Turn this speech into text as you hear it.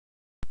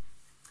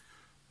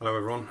Hello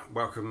everyone,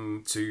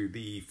 welcome to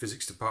the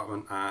physics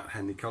department at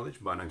Henley College.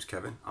 My name's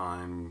Kevin,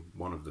 I'm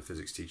one of the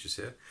physics teachers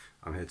here.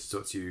 I'm here to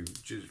talk to you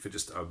for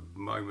just a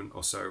moment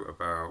or so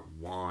about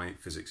why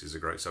physics is a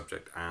great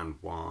subject and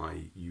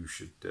why you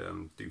should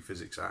do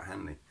physics at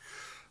Henley.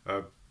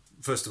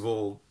 First of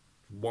all,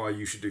 why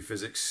you should do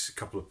physics, a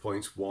couple of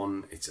points.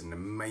 One, it's an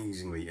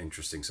amazingly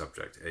interesting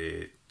subject.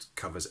 It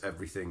covers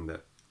everything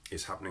that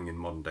is happening in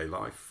modern day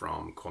life,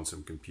 from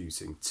quantum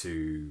computing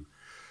to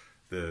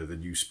the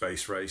new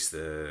space race,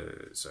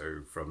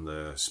 so from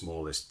the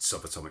smallest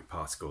subatomic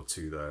particle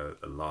to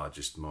the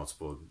largest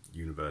multiple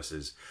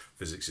universes.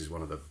 Physics is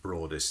one of the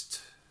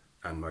broadest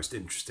and most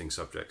interesting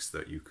subjects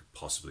that you could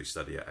possibly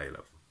study at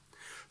A-level.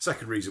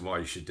 Second reason why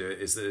you should do it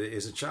is that it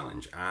is a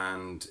challenge,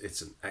 and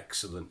it's an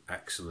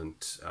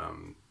excellent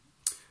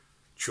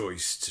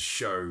choice to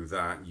show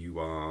that you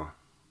are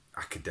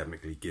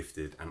academically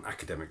gifted and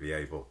academically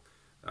able,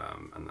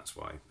 and that's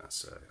why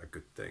that's a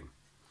good thing.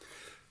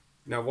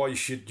 Now, why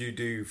should you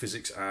do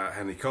physics at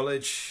Henley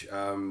College?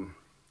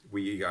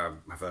 We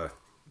have a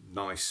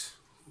nice,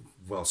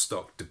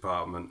 well-stocked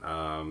department.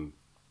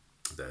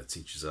 The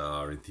teachers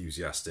are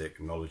enthusiastic,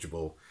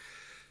 knowledgeable.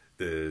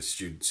 The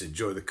students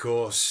enjoy the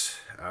course.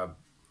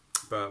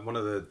 But one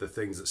of the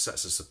things that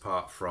sets us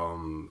apart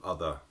from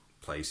other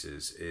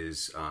places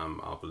is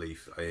our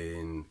belief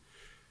in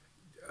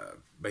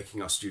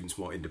making our students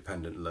more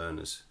independent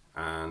learners.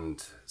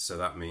 And so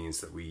that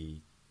means that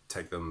we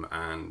take them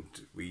and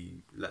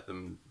we let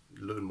them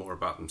learn more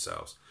about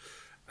themselves.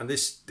 And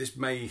this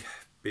may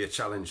be a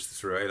challenge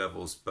through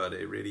A-levels, but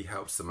it really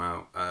helps them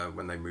out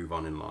when they move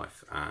on in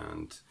life.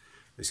 And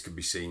this can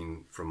be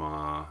seen from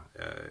our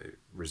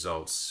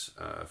results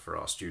for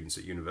our students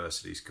at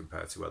universities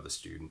compared to other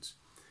students.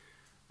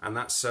 And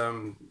that's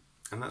a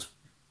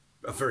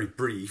very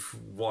brief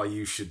why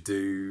you should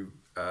do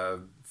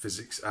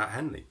physics at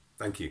Henley.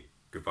 Thank you.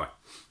 Goodbye.